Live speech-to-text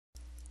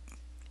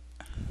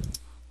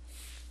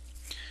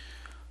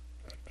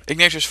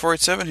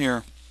Ignatius487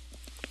 here,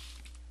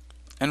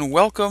 and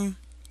welcome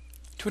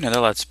to another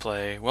Let's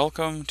Play.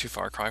 Welcome to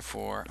Far Cry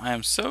 4. I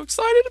am so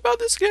excited about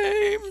this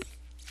game!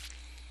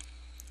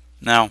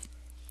 Now,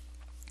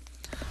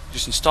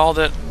 just installed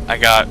it. I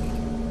got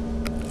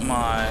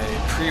my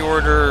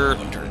pre-order.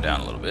 Let me turn it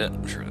down a little bit.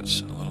 I'm sure that's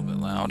a little bit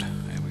loud.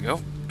 There we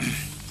go.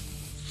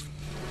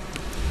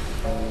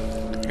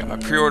 Got my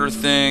pre-order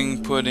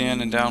thing put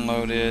in and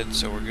downloaded,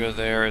 so we're good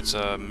there. It's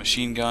a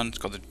machine gun. It's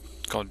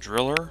called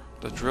Driller.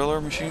 The Driller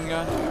machine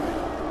gun.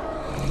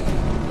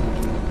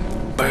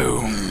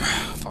 Boom!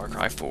 Far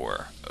Cry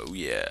 4. Oh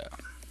yeah.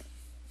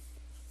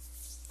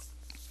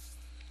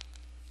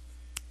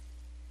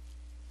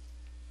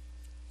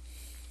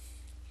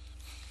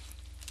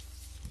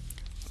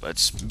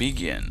 Let's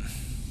begin.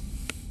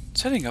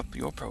 Setting up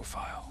your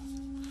profile.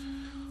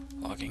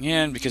 Logging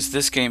in, because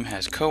this game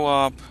has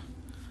co-op.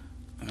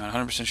 I'm not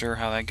 100% sure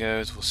how that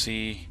goes. We'll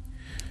see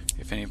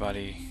if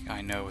anybody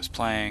I know is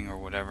playing or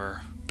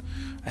whatever.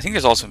 I think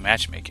there's also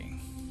matchmaking.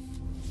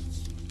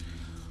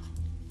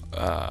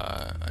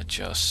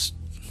 Adjust...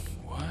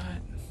 what?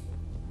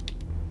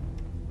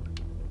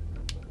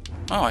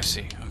 Oh, I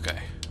see. Okay.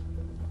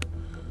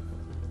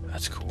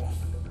 That's cool.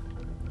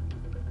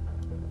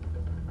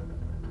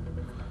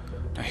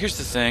 Now here's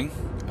the thing.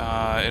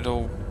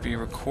 It'll be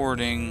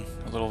recording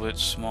a little bit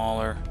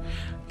smaller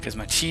because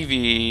my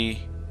TV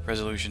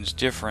resolution is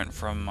different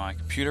from my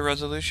computer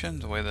resolution.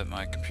 The way that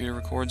my computer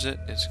records it,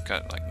 it's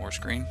got like more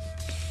screen.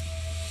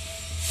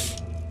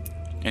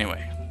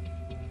 Anyway,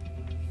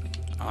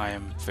 I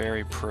am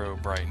very pro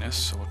brightness,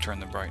 so we'll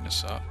turn the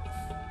brightness up.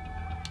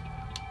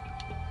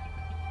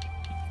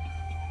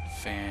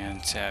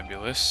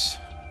 Fantabulous.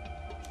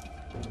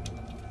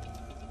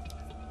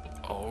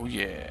 Oh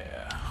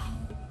yeah.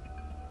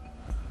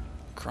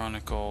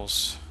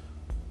 Chronicles.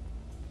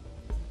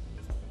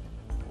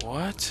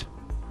 What?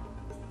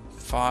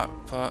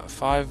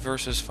 Five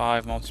versus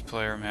 5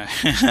 multiplayer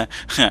match.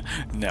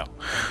 No.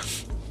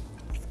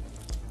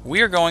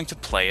 We are going to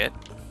play it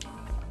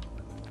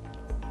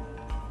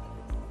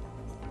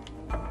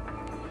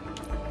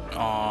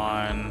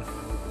on...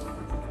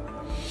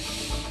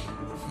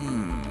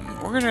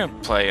 we're gonna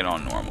play it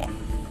on normal.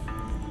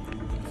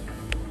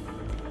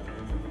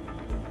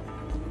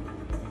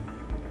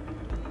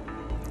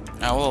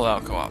 Now we'll allow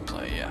co-op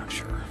play, yeah,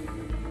 sure.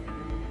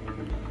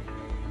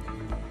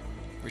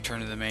 Return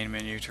to the main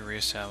menu to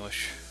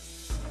reestablish.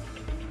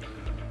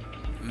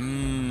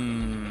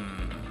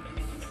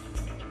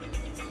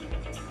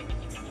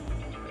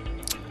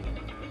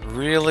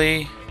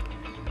 Really?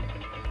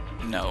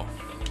 No.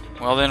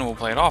 Well then we'll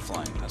play it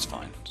offline. That's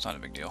fine. It's not a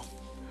big deal.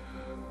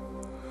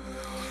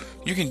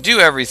 You can do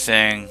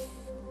everything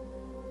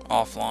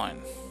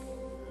offline.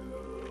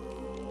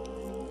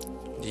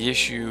 The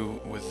issue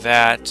with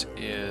that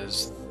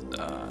is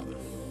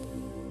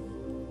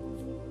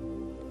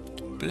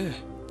bleh.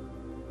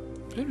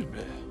 Blah, blah,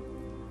 blah.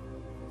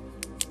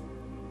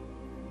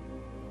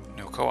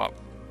 No co-op.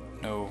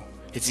 No.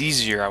 It's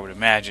easier, I would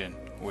imagine,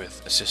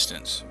 with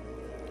assistance.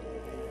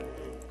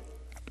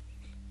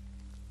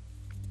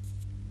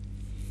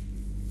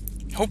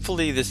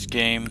 Hopefully this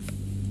game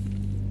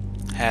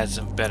has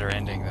a better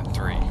ending than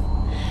 3.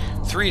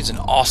 3 is an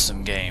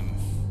awesome game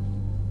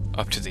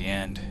up to the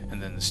end,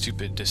 and then the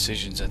stupid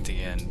decisions at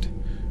the end,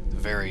 the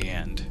very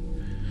end.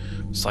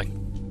 It's like,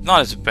 not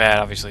as bad,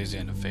 obviously, as the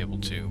end of Fable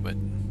 2, but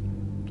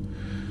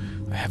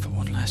I have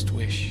one last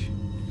wish.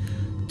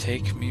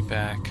 Take me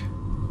back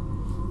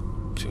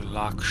to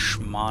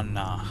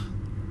Lakshmana.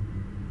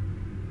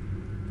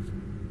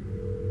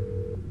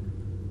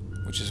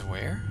 Which is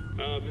where?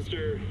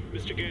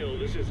 Mr. Gale,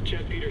 this is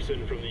Chet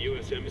Peterson from the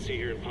U.S. Embassy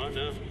here in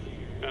Patna.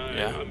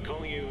 Yeah. I'm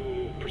calling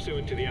you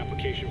pursuant to the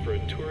application for a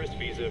tourist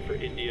visa for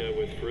India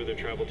with further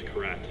travel to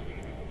Karat.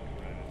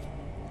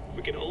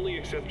 We can only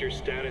accept your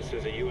status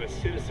as a U.S.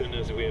 citizen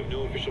as we have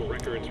no official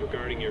records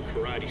regarding your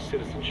Karate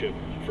citizenship.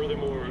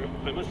 Furthermore,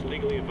 I must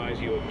legally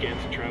advise you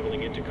against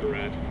traveling into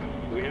Karat.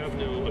 We have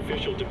no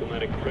official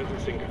diplomatic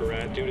presence in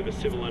Karat due to the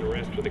civil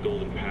unrest with the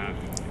Golden Path.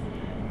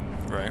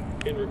 Right.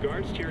 In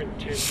regards to your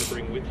intent to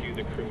bring with you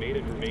the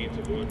cremated remains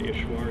of one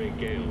Ishwari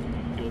Gale,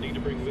 you'll need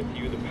to bring with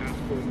you the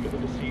passport for the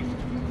deceased,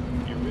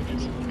 the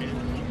original and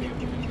the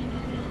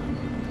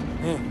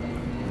Hey.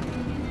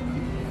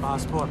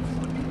 Passport.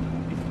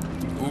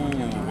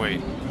 Ooh,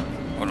 wait.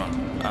 Hold on.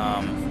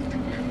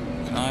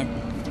 Can I...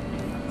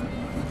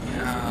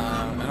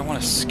 I don't want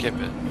to skip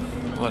it.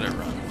 Let it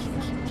run.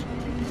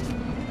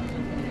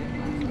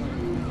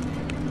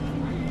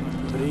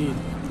 Breathe.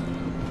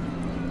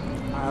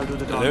 I'll do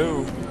the talking.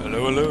 Hello?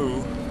 Hello,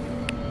 hello.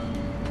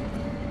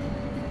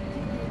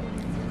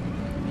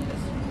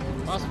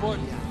 Passport.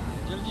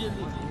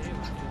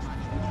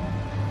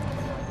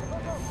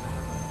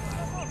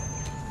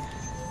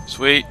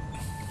 Sweet.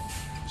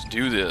 Let's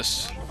do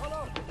this.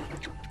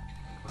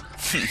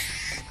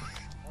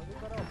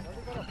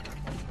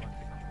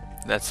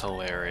 That's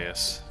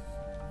hilarious.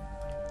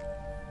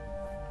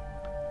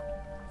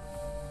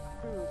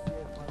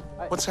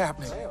 What's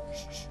happening?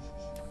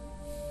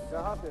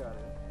 कहाँ पे आ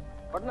रहे हैं?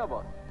 Patna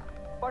boss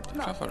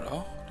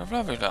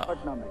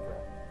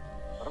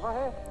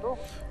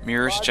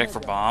Mirrors check for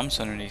bombs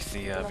underneath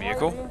the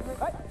vehicle.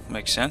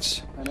 Makes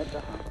sense.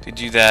 They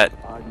do that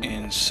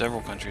in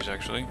several countries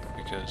actually,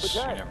 because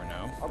you never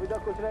know.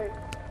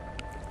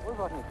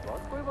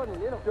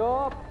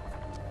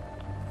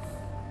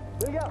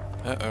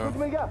 Uh-oh.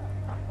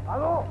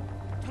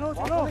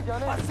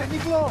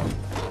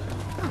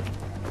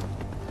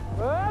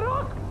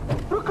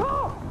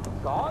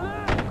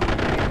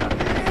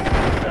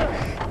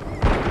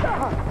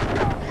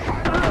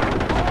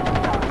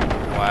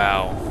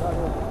 Wow.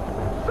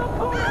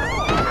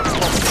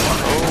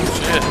 Oh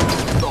shit.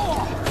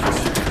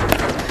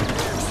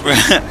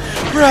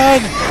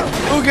 Run!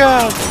 Oh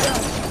god!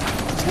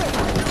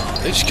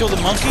 They just killed a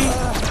monkey?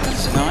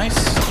 That's nice.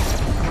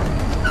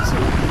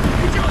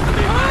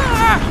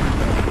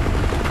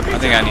 I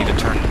think I need to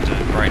turn the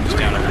brightness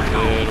down a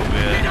little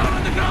bit.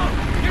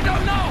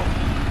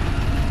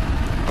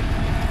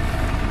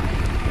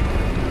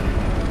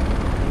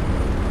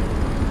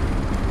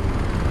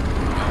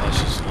 Oh, let's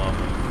just love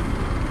it.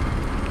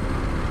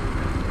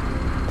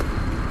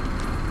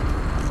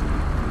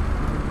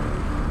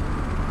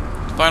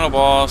 Final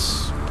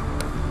boss.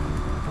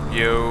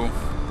 Yo.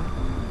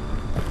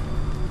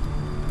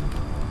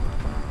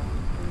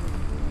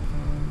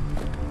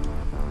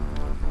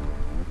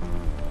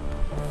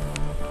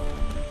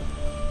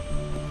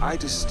 I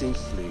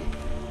distinctly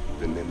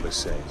remember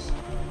saying,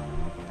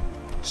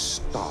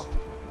 stop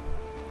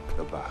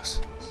the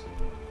bus.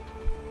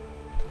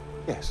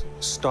 Yes,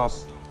 stop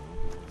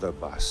the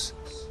bus.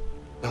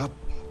 Not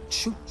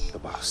shoot the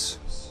bus.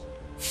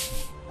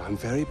 I'm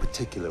very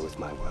particular with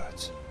my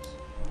words.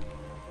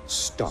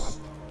 Stop.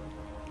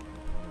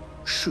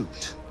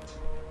 Shoot.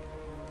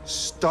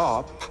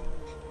 Stop.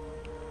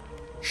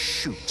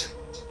 Shoot.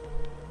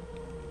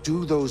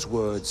 Do those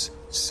words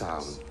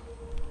sound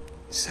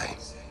the same?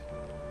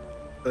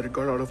 But it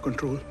got out of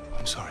control.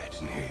 I'm sorry, I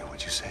didn't hear you.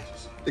 What'd you say?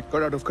 It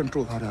got out of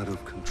control. Got out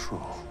of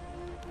control.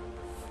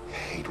 I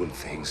hate when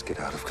things get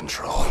out of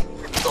control.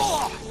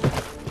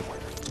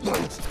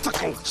 One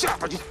fucking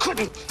job and you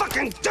couldn't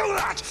fucking do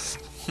that!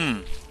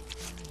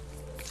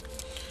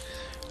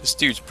 This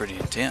dude's pretty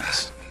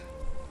intense.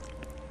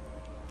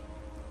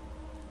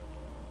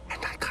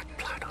 And I got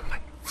blood on my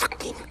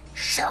fucking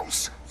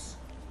shells.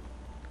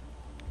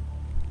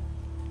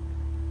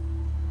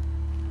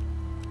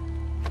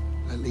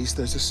 At least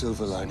there's a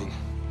silver lining.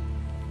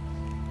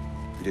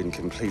 You didn't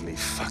completely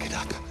fuck it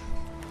up.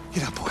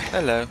 Get up, boy.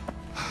 Hello.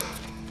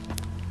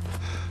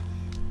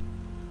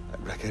 I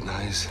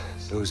recognize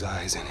those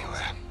eyes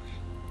anywhere.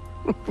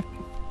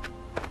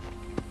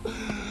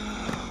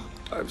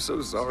 I'm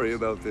so sorry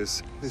about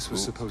this. This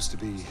was supposed to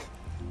be...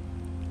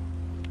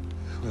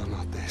 Well,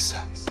 not this.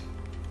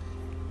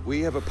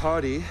 We have a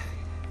party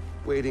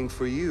waiting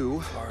for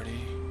you. Party.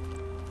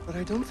 But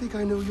I don't think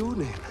I know your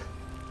name.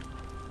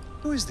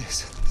 Who is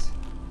this?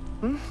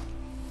 Hmm?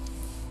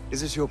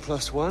 Is this your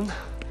 +1?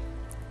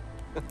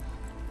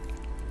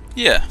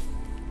 Yeah.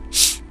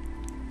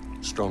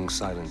 Strong,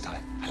 silent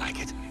type. I like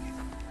it.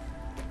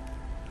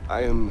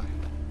 I am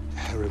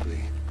terribly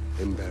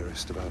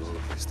embarrassed about all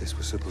of this. This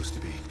was supposed to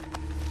be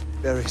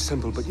very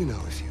simple, but you know,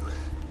 if you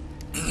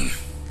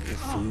give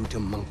food to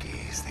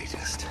monkeys, they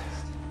just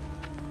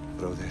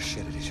throw their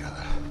shit at each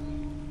other.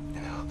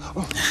 You know?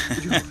 Oh,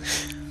 would you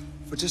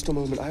for just a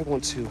moment, I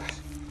want to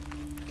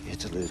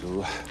get a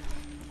little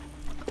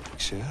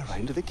picture right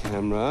into the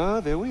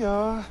camera. There we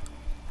are.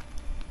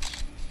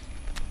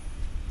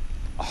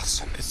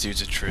 Awesome. This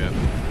dude's a trip.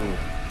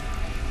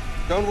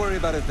 Don't worry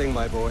about a thing,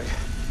 my boy.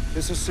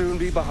 This will soon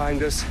be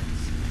behind us,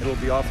 and we'll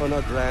be off on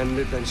our grand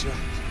adventure.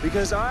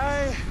 Because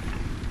I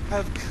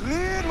have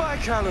cleared my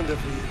calendar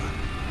for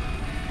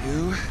you.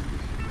 You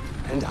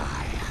and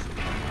I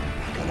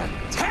are gonna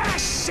tear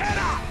shit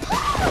up!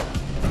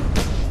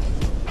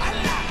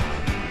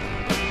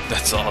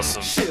 That's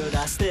awesome. Should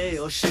I stay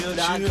or should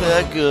I Should go?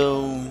 I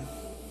go?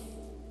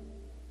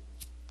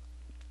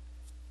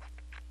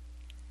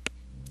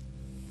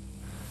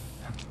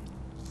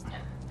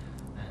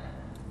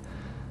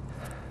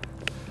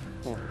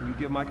 Well, you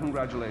give my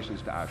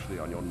congratulations to Ashley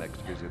on your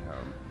next visit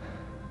home.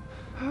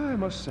 I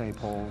must say,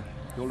 Paul,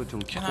 your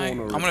little Can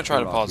corner I? I'm of gonna try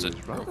to Philadelphia pause it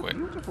is real rather quick.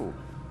 Beautiful.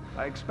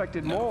 I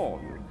expected No.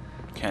 more.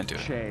 Can't do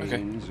it. Chains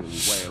Okay. and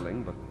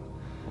wailing, but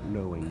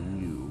knowing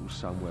you,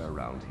 somewhere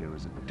around here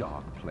is a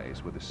dark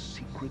place where the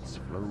secrets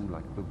flow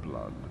like the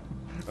blood.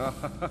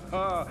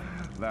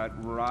 That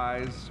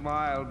wry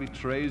smile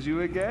betrays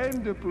you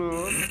again,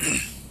 Duploon.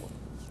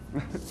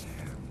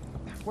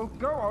 Well,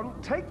 go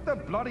on, take the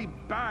bloody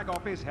bag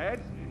off his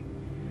head.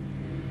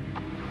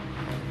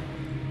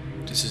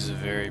 This is a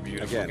very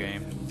beautiful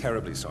Again, game.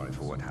 terribly sorry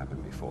for what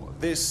happened before.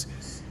 This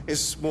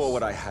is more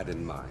what I had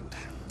in mind.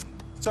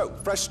 So,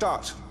 fresh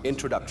start.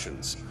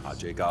 Introductions.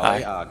 RJ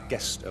Guy, Hi. our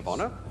guest of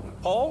honor.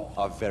 Paul,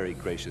 our very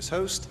gracious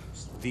host.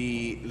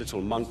 The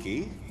little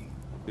monkey,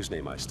 whose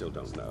name I still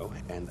don't know.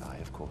 And I,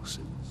 of course,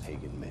 am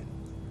Pagan Men.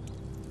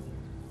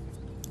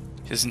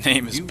 His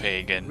name is You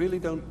Pagan. really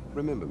don't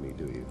remember me,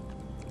 do you?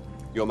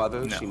 Your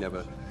mother, No. she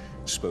never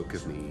spoke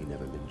of me,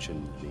 never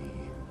mentioned me.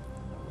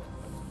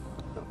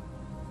 No.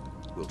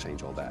 We'll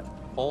change all that.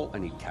 All I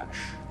need cash.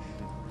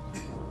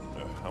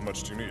 How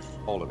much do you need?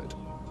 All of it.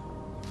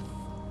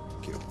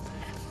 Thank you.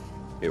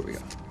 Here we go.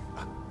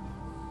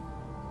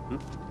 All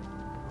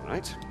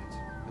right.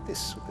 Like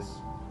this, with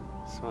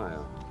a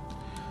smile.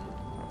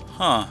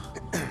 Huh.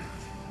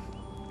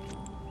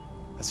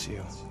 That's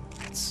you.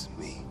 That's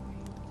me.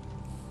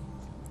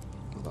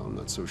 Although I'm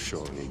not so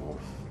sure anymore.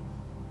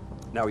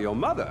 Now, your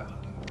mother.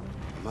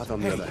 Mother,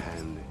 on the other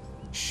hand,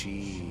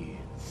 she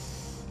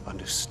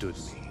understood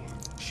me.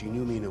 She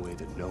knew me in a way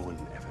that no one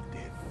ever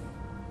did.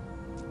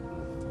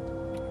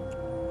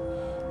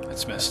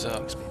 That's messed up.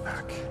 Brings me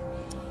back.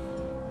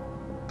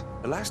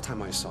 The last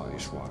time I saw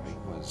Ishwari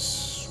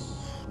was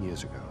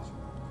years ago.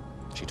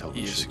 She told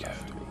me she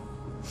loved me.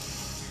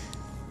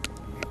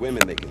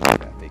 Women, they can do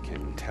that. They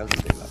can tell you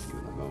they love you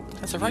in a moment.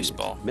 That's a rice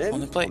ball Men, on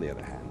the plate. on the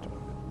other hand,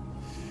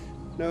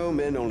 no,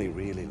 men only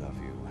really love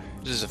you.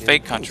 This is a in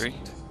fake country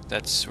instant.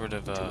 that's sort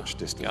of much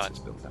distance is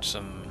built got up.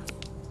 some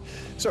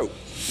So,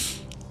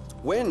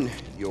 when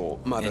your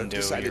mother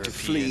decided to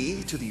Indo-European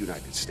flee to the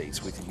United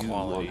States with you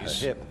on her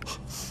qualities. hip,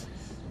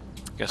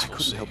 guess I we'll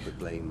couldn't see. help but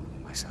blame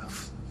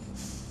myself.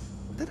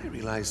 Then I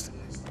realized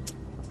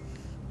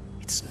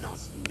it's not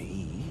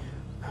me.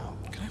 No.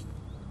 Can I?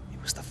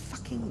 It was the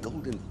fucking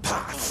Golden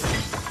Path.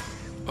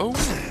 Oh,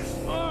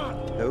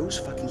 Those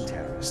fucking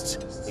terrorists,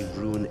 they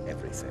ruin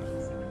everything.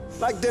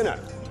 Like dinner.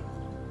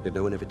 Did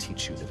no one ever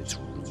teach you that it's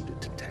rude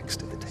to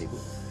text at the table?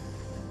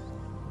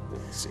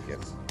 Let's see here.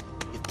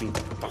 Give me the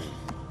phone.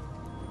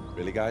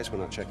 Really, guys? We're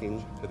not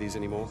checking for these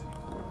anymore?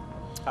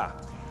 Ah,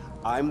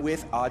 I'm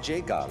with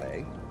RJ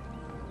Gale.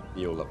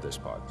 You'll love this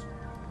part.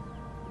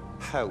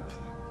 Help.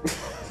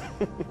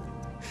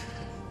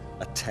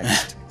 A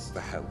text for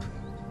help.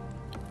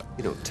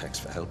 You don't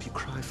text for help, you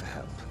cry for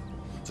help.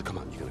 So come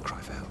on, you're gonna cry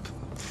for help.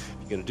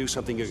 You're gonna do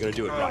something, you're gonna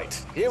do it right.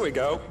 Here we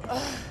go.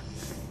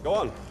 Go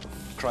on.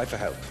 Cry for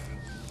help.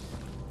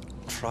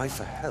 Cry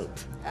for help.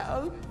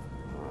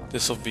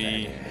 this will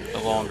be a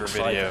longer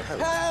Cry video for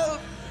help.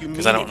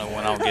 because I don't know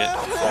when I'll get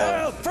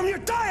Help from your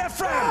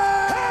diaphragm!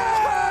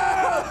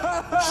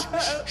 Help! Shh,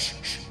 shh,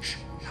 shh, shh.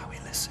 Now we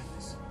listen.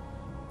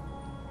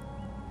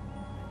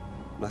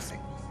 Nothing.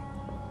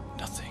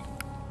 nothing.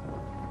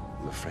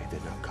 I'm afraid they're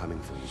not coming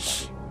for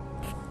you,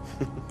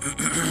 buddy.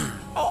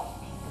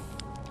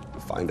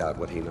 We'll find out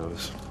what he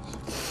knows.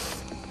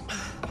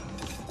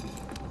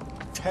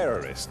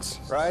 Terrorists,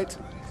 right?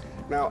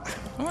 Now,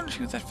 I wonder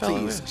who that fellow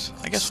please, is.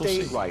 I guess stay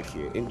we'll see. right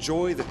here.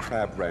 Enjoy the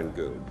crab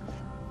rangoon.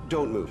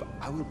 Don't move.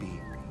 I will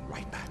be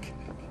right back.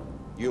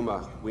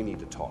 Yuma, we need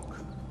to talk.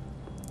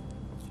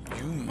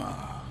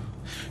 Yuma.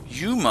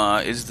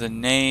 Yuma is the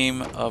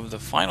name of the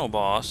final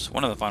boss,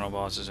 one of the final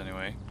bosses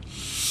anyway,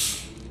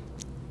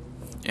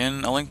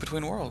 in A Link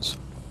Between Worlds.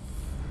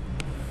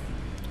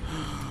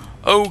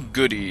 Oh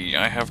goody,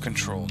 I have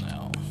control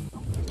now.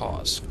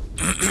 Pause.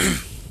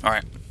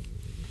 Alright.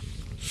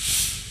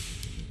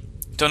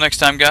 Until next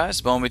time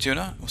guys, Bone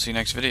Tuna, we'll see you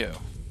next video.